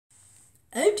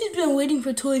I've just been waiting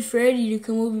for Toy Freddy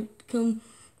to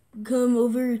come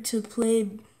over to play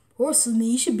horse with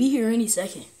me. He should be here any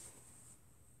second.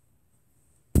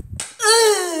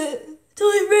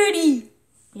 Toy Freddy!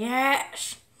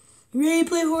 Yes. You ready to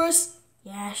play horse?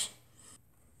 Yes.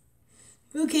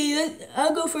 Okay,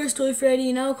 I'll go first, Toy Freddy,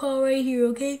 and I'll call right here,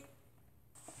 okay?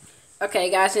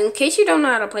 Okay, guys, in case you don't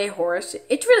know how to play horse,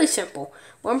 it's really simple.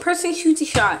 One person shoots a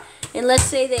shot, and let's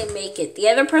say they make it. The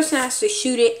other person has to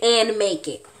shoot it and make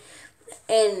it.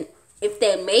 And if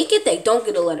they make it, they don't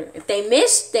get a letter. If they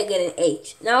miss, they get an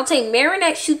H. Now, I'll say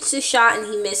Marinette shoots a shot and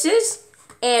he misses,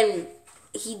 and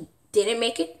he didn't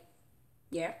make it.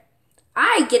 Yeah.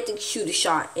 I get to shoot a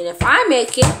shot, and if I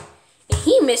make it and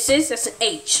he misses, that's an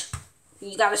H.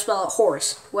 You gotta spell it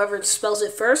horse. Whoever spells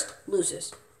it first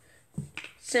loses.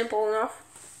 Simple enough.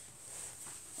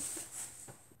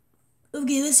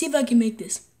 Okay, let's see if I can make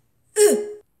this.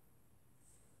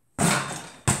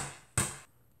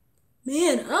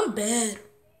 Man, I'm bad.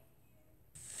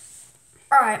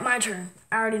 Alright, my turn.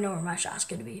 I already know where my shot's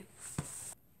gonna be.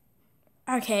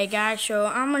 Okay, guys, so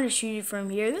I'm gonna shoot it from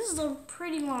here. This is a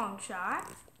pretty long shot.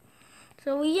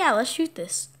 So, yeah, let's shoot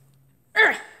this.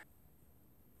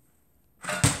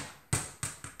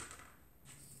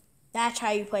 That's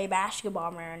how you play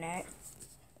basketball, Marinette.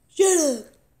 Shut up!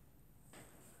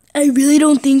 I really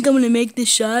don't think I'm gonna make this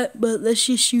shot, but let's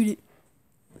just shoot it.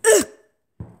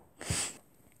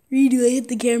 Redo, I hit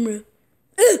the camera.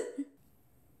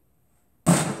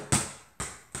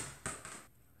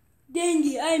 Dang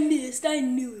it, I missed. I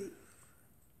knew it.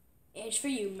 It's for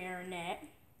you, Marinette.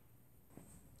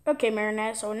 Okay,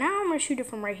 Marinette, so now I'm gonna shoot it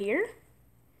from right here.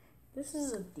 This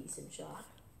is a decent shot.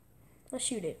 Let's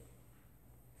shoot it.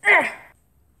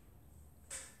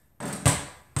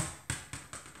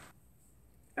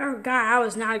 Oh, God, I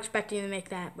was not expecting to make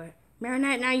that, but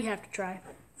Marinette, now you have to try.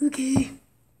 Okay.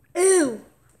 Ew.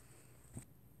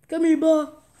 Come here,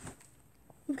 ball.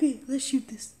 Okay, let's shoot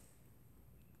this.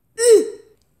 I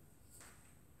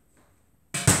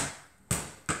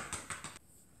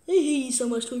hate you so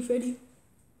much, Toy Freddy.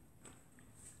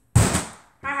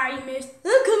 Haha, you missed.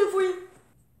 I'm coming for you.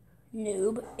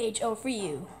 Noob, H.O. for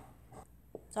you.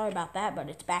 Sorry about that, but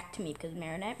it's back to me because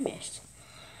Marinette missed.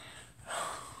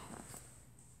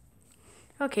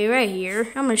 Okay, right here.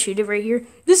 I'm gonna shoot it right here.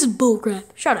 This is bullcrap.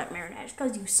 Shut up, Marinette. It's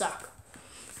because you suck.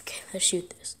 Okay, let's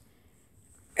shoot this.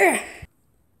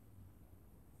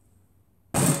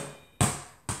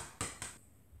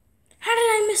 How did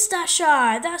I miss that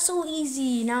shot? That's so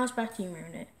easy. Now it's back to you,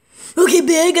 Marinette. Okay,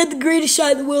 babe, I got the greatest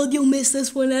shot in the world. You'll miss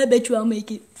this one. I bet you I'll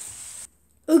make it.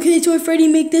 Okay, Toy Freddy,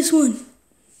 make this one.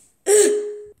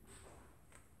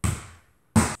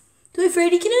 Toy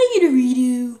Freddy, can I get a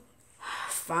redo?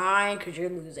 Fine, because you're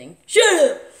losing. Shut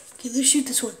up! Okay, let's shoot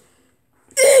this one.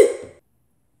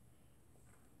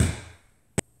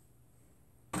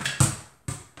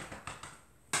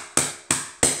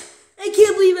 I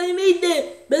can't believe I made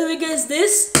that. By the way, guys,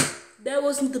 that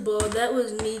wasn't the ball. That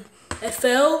was me. I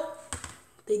fell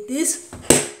like this.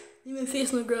 Leave my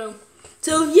face on the ground.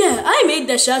 So, yeah, I made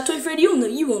that shot. Toy Freddy,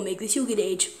 you won't make this. You'll get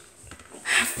H.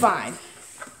 Fine.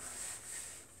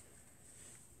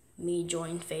 Me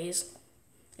join phase.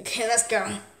 Okay, let's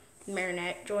go.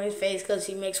 Marinette joins phase because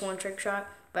he makes one trick shot,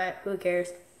 but who cares?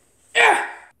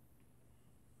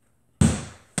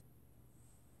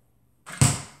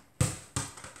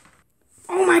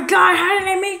 Oh my God, how did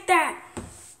I make that?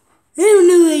 I don't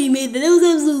know how you made that. That was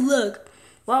absolute luck.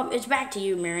 Well, it's back to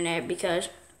you, Marinette, because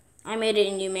I made it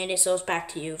and you made it, so it's back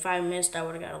to you. If I missed, I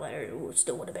would have got a letter. It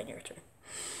still would have been your turn.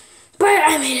 But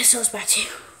I made it, so it's back to you.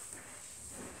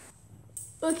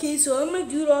 Okay, so I'm going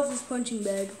to do it off this punching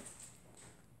bag.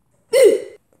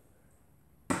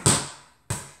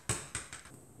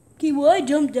 Okay, well, I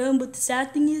jumped down, but the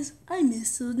sad thing is, I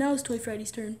missed, so now it's Toy Freddy's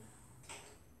turn.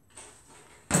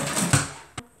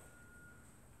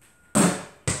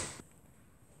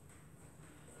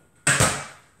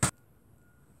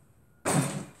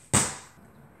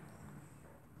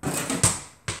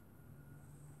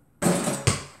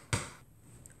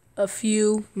 A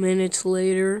few minutes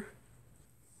later.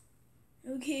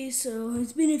 Okay, so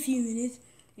it's been a few minutes,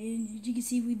 and as you can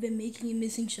see, we've been making and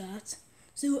missing shots.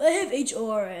 So I have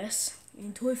H.O.R.S,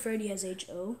 and Toy Freddy has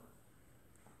H.O.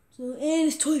 So, and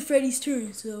it's Toy Freddy's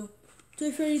turn, so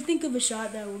Toy Freddy, think of a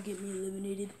shot that will get me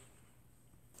eliminated.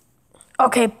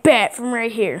 Okay, bet from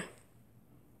right here.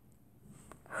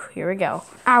 Here we go.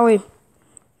 Owie.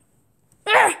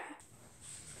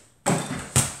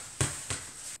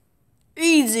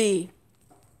 Easy.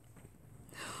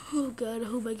 Oh God, I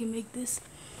hope I can make this.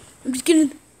 I'm just gonna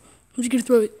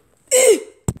throw it.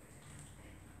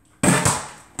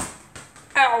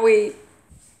 Owie.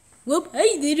 Well,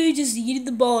 I literally just yeeted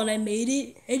the ball and I made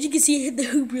it. As you can see, I hit the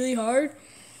hoop really hard.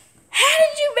 How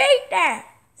did you make that?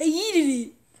 I yeeted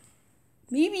it.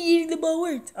 Maybe eating the ball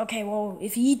worked. Okay, well,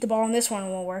 if you eat the ball on this one, it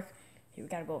won't work. Here, we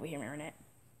gotta go over here, Marinette.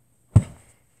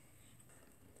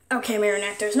 Okay,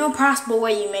 Marinette, there's no possible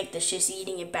way you make this just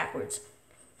eating it backwards.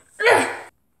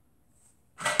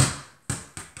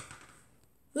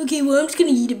 Okay, well, I'm just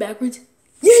gonna eat it backwards.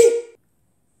 Yay!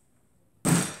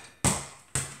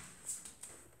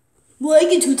 Well, I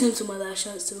get 2 attempts on my last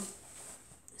shot, so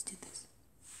let's do this.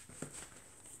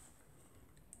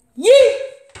 Yay!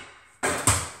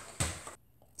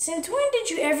 Since when did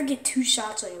you ever get 2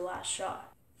 shots on your last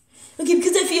shot? Okay,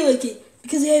 because I feel like it.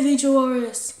 Because I have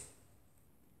H.O.R.S.E.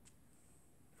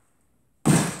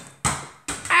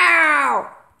 Ow!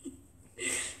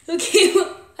 Okay,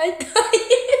 well, I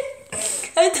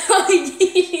thought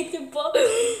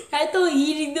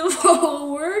eating the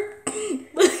ball would work,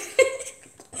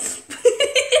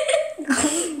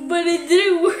 but it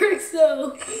didn't work.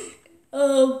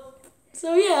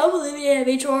 So yeah, I believe I have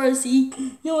H.O.R.S.E.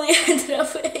 He only ended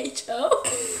up with H.O.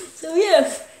 So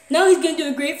yeah, now he's gonna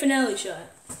do a great finale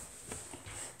shot.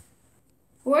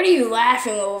 What are you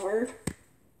laughing over?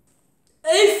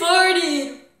 I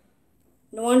farted.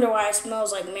 No wonder why it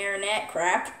smells like Marinette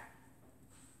crap.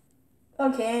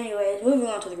 Okay, anyways, moving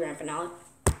on to the grand finale.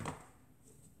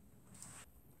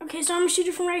 Okay, so I'm gonna shoot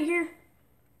it from right here.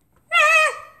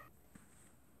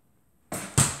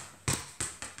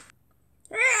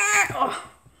 Oh,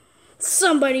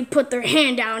 somebody put their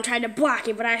hand down and tried to block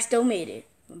it, but I still made it.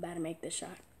 I'm about to make this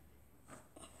shot.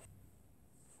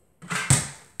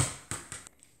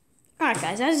 Alright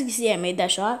guys, as you can see, I made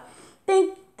that shot.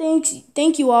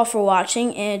 Thank you all for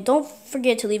watching, and don't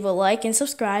forget to leave a like and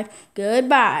subscribe.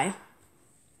 Goodbye.